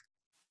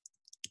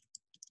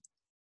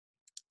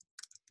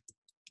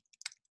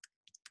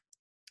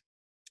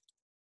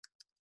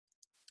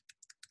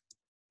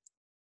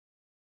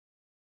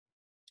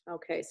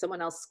 Okay,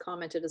 someone else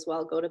commented as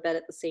well, go to bed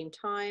at the same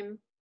time.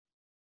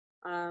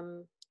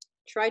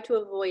 Try to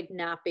avoid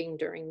napping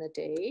during the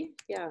day.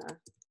 Yeah.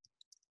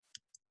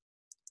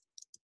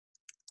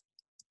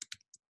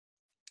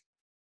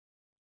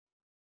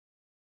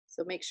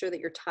 So make sure that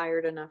you're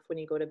tired enough when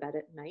you go to bed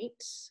at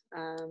night.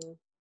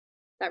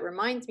 That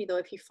reminds me though,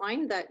 if you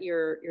find that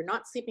you're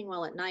not sleeping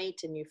well at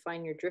night and you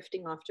find you're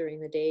drifting off during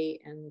the day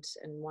and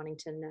wanting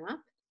to nap,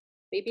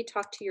 maybe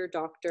talk to your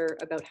doctor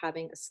about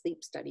having a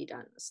sleep study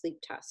done, a sleep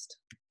test.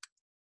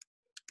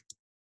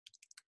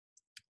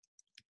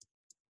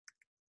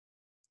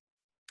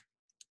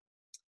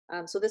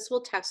 So this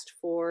will test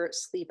for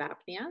sleep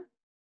apnea,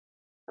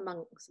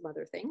 among some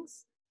other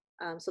things.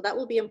 So that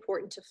will be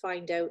important to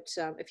find out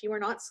if you are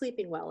not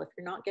sleeping well, if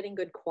you're not getting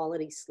good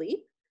quality sleep.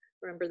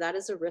 Remember, that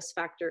is a risk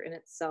factor in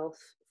itself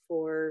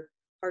for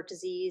heart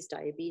disease,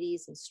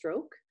 diabetes, and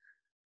stroke.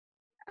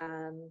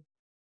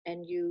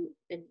 And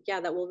yeah,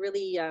 that will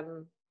really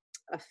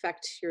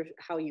affect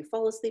how you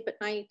fall asleep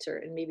at night,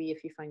 and maybe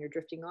if you find you're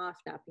drifting off,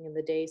 napping in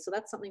the day. So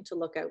that's something to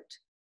look out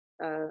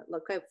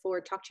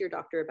for. Talk to your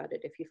doctor about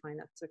it if you find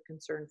that's a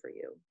concern for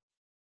you.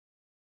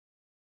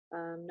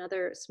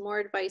 Some more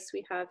advice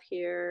we have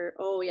here.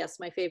 Oh yes,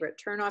 my favorite,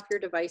 turn off your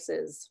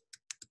devices.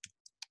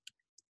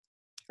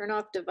 Turn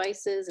off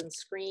devices and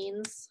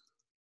screens.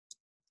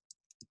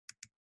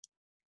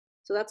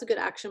 So that's a good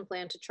action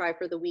plan to try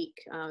for the week.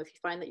 If you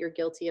find that you're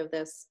guilty of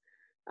this,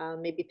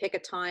 maybe pick a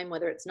time,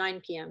 whether it's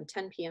 9 p.m.,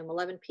 10 p.m.,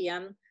 11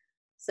 p.m.,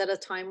 set a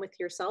time with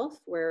yourself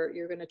where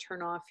you're going to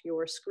turn off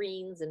your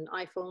screens and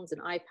iPhones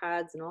and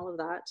iPads and all of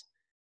that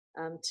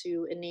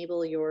to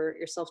enable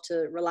yourself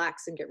to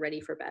relax and get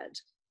ready for bed.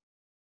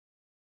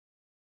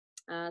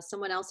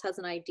 Someone else has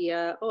an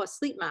idea. Oh, a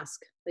sleep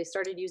mask. They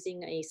started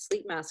using a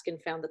sleep mask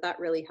and found that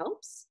really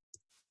helps.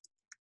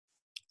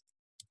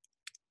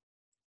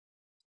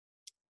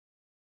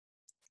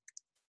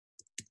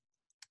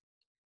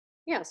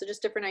 Yeah, so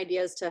just different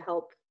ideas to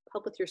help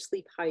with your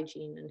sleep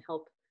hygiene and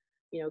help,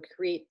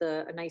 create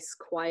a nice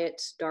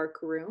quiet dark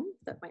room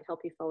that might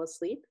help you fall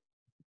asleep.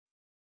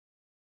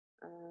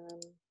 Um,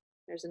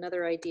 there's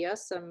another idea,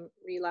 some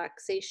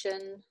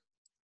relaxation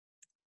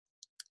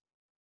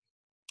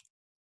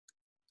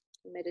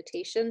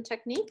meditation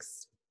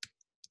techniques.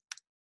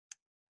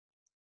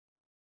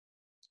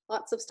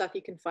 Lots of stuff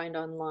you can find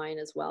online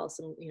as well,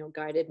 some,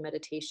 guided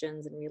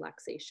meditations and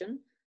relaxation,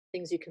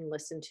 things you can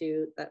listen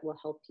to that will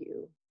help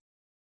you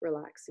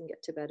relax and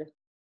get to bed a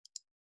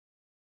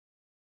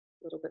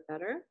little bit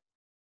better.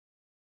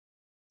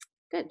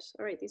 Good.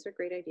 All right, these are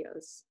great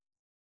ideas.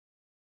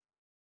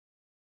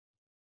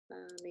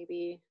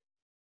 Maybe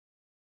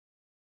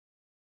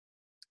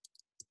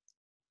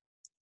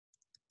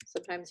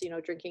sometimes,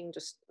 drinking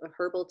just a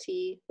herbal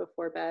tea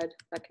before bed,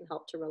 that can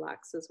help to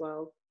relax as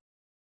well.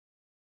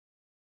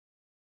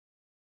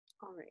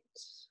 All right.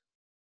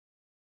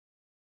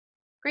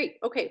 Great.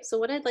 Okay, so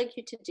what I'd like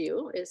you to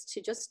do is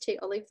to just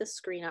I'll leave the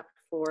screen up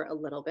for a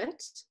little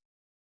bit.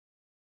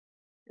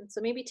 And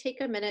so maybe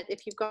take a minute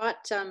if you've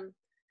got,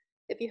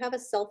 if you have a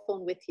cell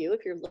phone with you,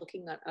 if you're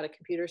looking at a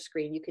computer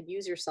screen, you could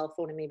use your cell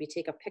phone and maybe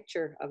take a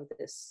picture of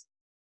this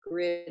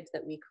grid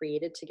that we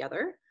created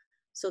together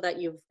so that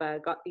you've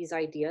got these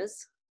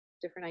ideas,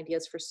 different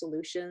ideas for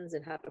solutions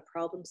and how to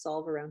problem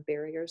solve around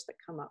barriers that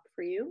come up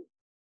for you.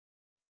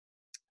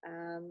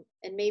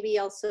 And maybe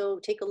also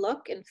take a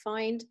look and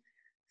find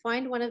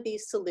one of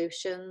these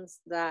solutions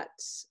that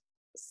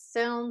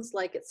sounds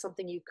like it's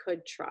something you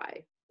could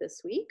try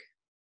this week,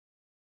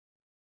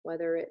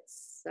 whether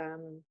it's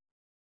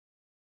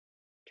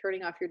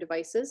turning off your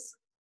devices.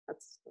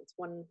 That's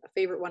a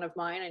favorite one of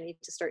mine. I need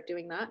to start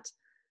doing that.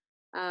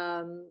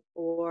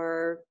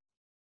 Or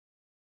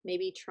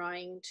maybe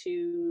trying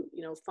to,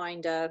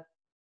 find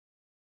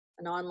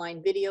an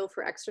online video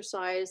for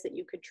exercise that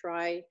you could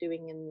try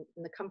doing in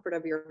the comfort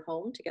of your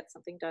home to get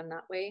something done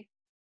that way.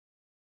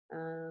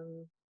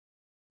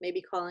 Maybe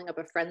calling up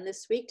a friend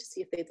this week to see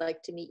if they'd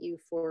like to meet you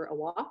for a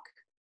walk.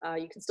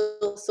 You can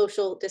still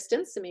social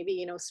distance and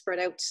maybe, spread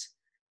out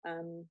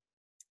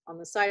on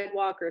the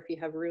sidewalk, or if you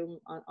have room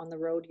on the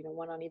road,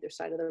 one on either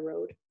side of the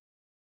road.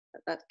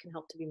 That can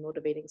help to be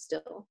motivating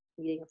still,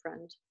 meeting a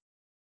friend.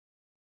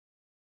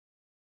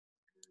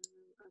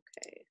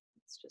 Okay,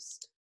 let's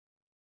just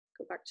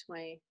go back to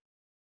my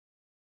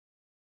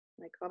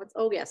comments.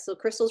 Oh yes, so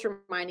Crystal's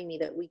reminding me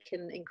that we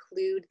can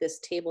include this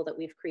table that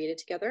we've created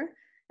together,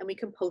 and we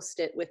can post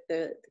it with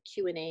the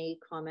Q&A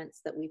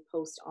comments that we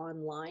post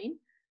online,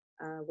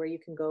 where you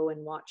can go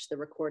and watch the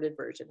recorded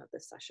version of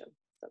this session.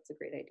 That's a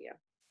great idea.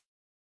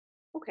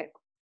 Okay,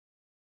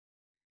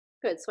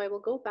 good. So I will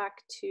go back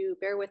to,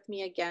 bear with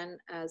me again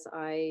as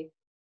I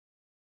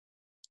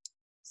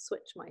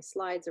switch my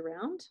slides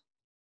around.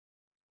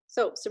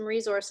 So some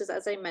resources,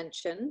 as I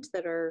mentioned,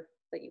 that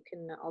you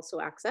can also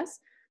access.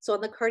 So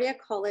on the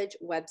Cardiac College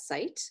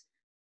website,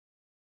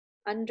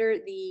 under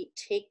the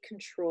Take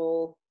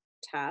Control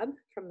tab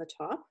from the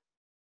top,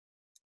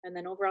 and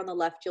then over on the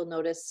left, you'll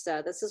notice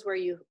this is where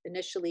you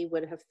initially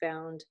would have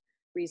found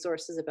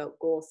resources about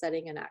goal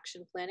setting and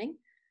action planning.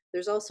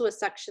 There's also a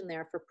section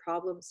there for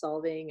problem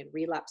solving and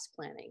relapse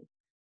planning.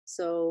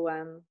 So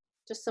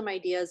just some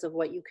ideas of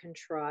what you can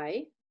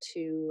try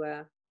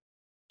to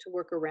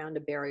work around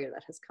a barrier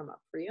that has come up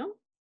for you.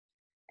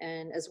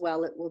 And as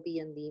well, it will be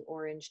in the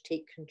orange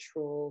Take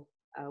Control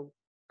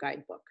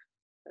guidebook.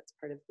 That's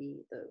part of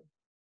the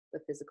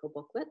physical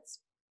booklets.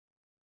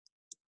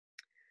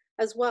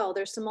 As well,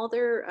 there's some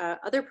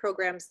other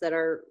programs that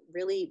are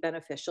really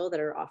beneficial that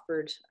are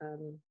offered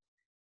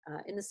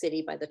in the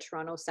city by the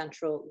Toronto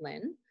Central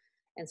LHIN.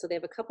 And so they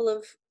have a couple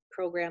of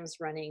programs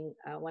running.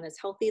 One is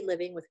Healthy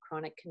Living with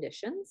Chronic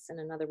Conditions, and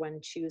another one,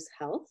 Choose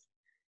Health.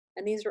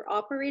 And these are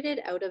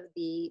operated out of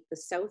the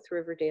South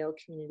Riverdale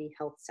Community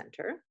Health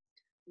Center.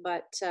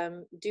 But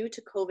due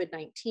to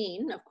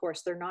COVID-19, of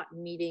course, they're not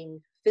meeting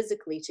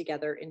physically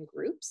together in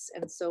groups.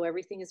 And so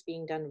everything is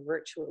being done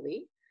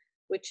virtually,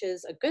 which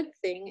is a good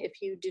thing if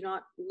you do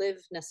not live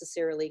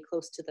necessarily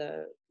close to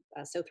the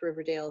South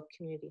Riverdale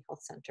Community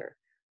Health Center.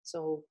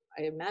 So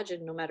I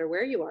imagine no matter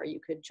where you are, you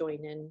could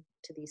join in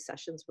to these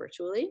sessions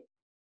virtually.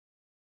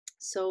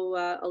 So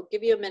I'll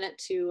give you a minute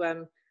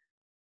to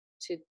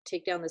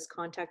take down this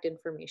contact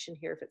information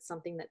here if it's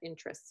something that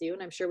interests you.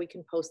 And I'm sure we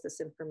can post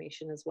this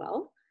information as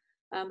well.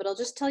 But I'll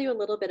just tell you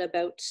a little bit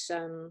about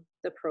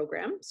the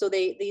program. So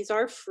these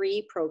are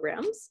free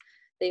programs.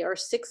 They are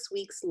 6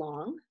 weeks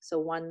long, so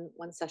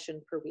one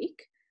session per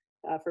week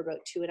for about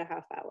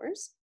 2.5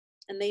 hours.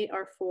 And they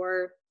are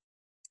for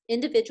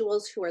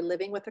individuals who are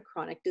living with a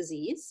chronic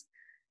disease,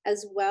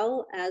 as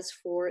well as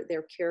for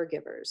their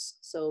caregivers.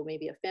 So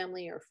maybe a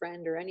family or a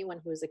friend or anyone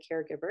who is a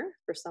caregiver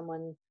for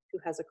someone who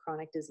has a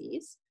chronic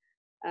disease.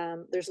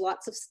 There's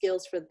lots of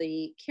skills for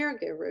the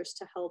caregivers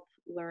to help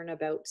learn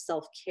about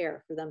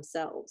self-care for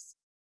themselves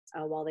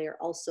while they are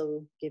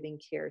also giving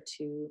care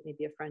to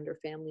maybe a friend or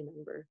family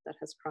member that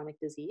has chronic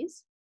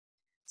disease.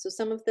 So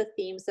some of the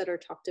themes that are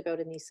talked about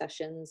in these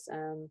sessions,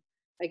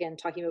 again,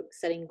 talking about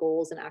setting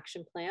goals and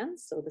action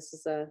plans. So this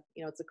is a,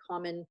 it's a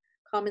common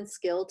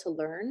skill to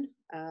learn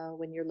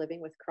when you're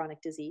living with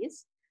chronic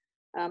disease.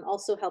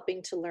 Also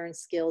helping to learn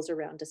skills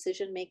around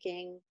decision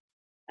making,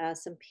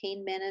 some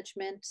pain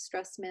management,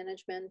 stress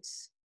management,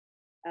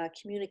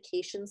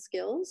 communication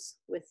skills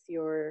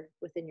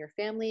within your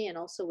family and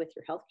also with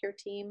your healthcare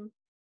team.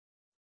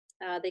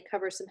 They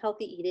cover some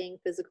healthy eating,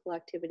 physical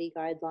activity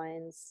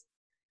guidelines,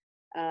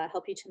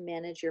 help you to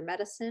manage your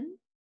medicine,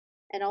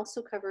 and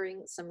also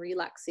covering some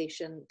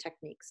relaxation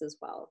techniques as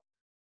well.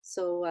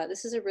 So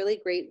this is a really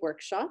great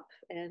workshop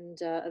and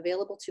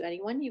available to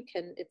anyone.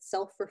 It's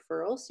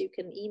self-referral, so you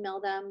can email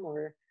them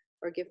or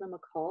give them a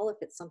call if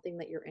it's something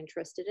that you're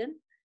interested in.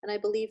 And I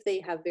believe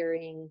they have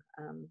varying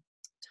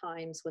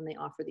times when they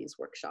offer these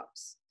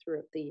workshops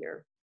throughout the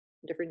year,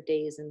 different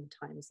days and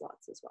time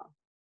slots as well.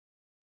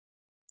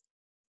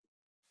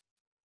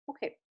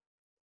 Okay,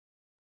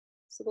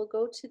 so we'll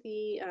go to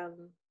the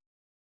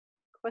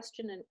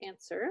question and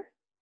answer.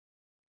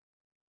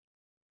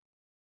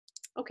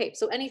 Okay,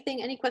 so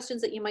any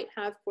questions that you might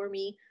have for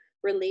me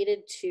related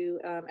to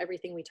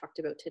everything we talked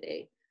about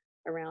today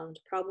around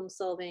problem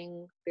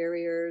solving,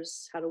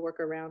 barriers, how to work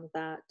around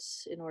that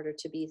in order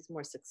to be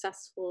more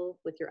successful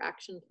with your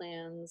action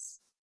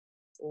plans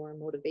or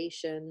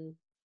motivation?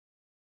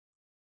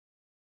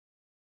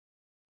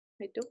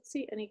 I don't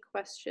see any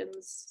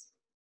questions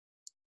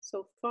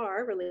so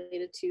far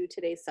related to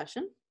today's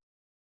session.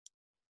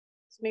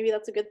 So maybe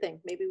that's a good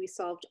thing. Maybe we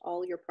solved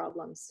all your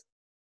problems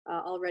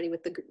already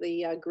with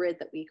the grid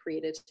that we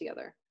created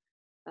together.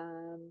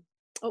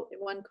 Oh,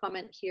 one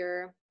comment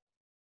here.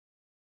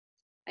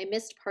 I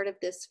missed part of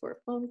this for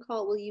a phone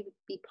call. Will you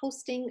be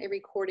posting a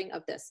recording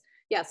of this?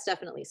 Yes,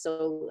 definitely.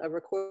 So a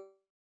recorded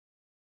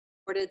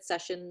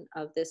session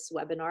of this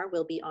webinar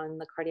will be on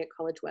the Cardiac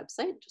College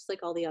website, just like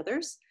all the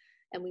others.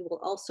 And we will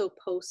also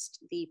post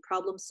the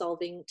problem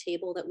solving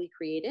table that we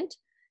created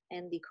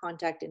and the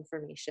contact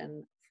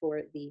information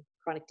for the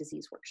chronic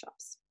disease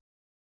workshops.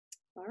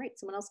 All right,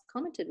 someone else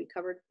commented, we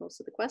covered most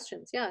of the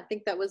questions. Yeah, I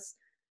think that was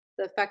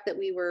the fact that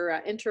we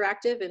were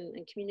interactive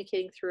and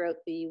communicating throughout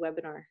the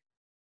webinar.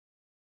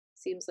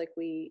 Seems like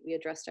we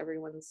addressed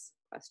everyone's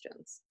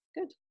questions.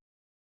 Good.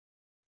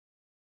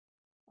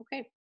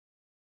 Okay.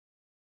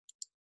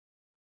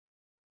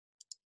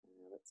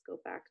 Let's go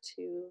back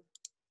to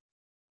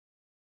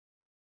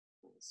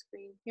my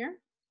screen here.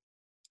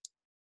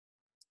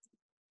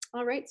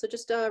 All right, so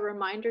just a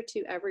reminder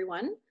to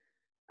everyone,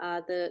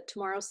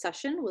 tomorrow's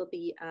session will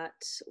be at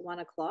 1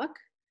 o'clock,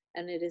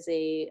 and it is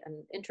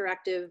an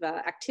interactive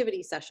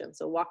activity session.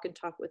 So walk and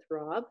talk with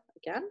Rob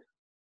again.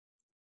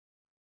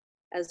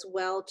 As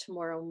well,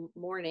 tomorrow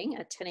morning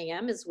at 10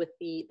 a.m. is with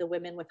the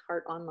Women with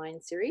Heart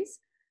online series.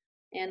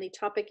 And the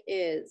topic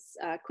is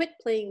Quit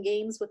Playing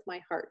Games with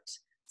My Heart,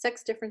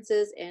 Sex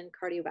Differences and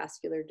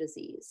Cardiovascular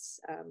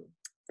Disease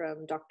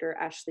from Dr.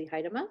 Ashley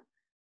Heidema.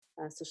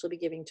 So she'll be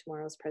giving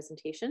tomorrow's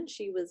presentation.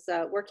 She was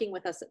working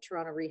with us at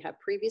Toronto Rehab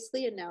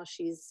previously, and now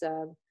she's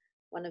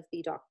one of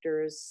the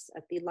doctors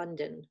at the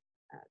London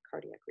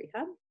Cardiac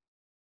Rehab.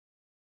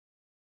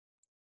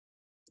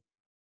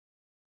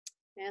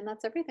 And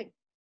that's everything.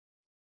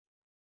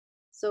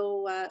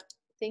 So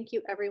thank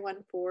you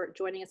everyone for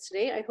joining us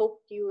today. I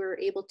hope you were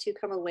able to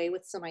come away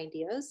with some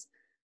ideas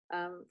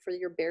for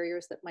your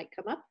barriers that might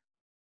come up.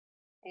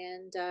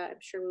 And I'm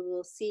sure we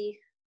will see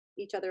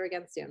each other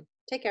again soon.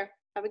 Take care.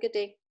 Have a good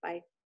day.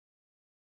 Bye.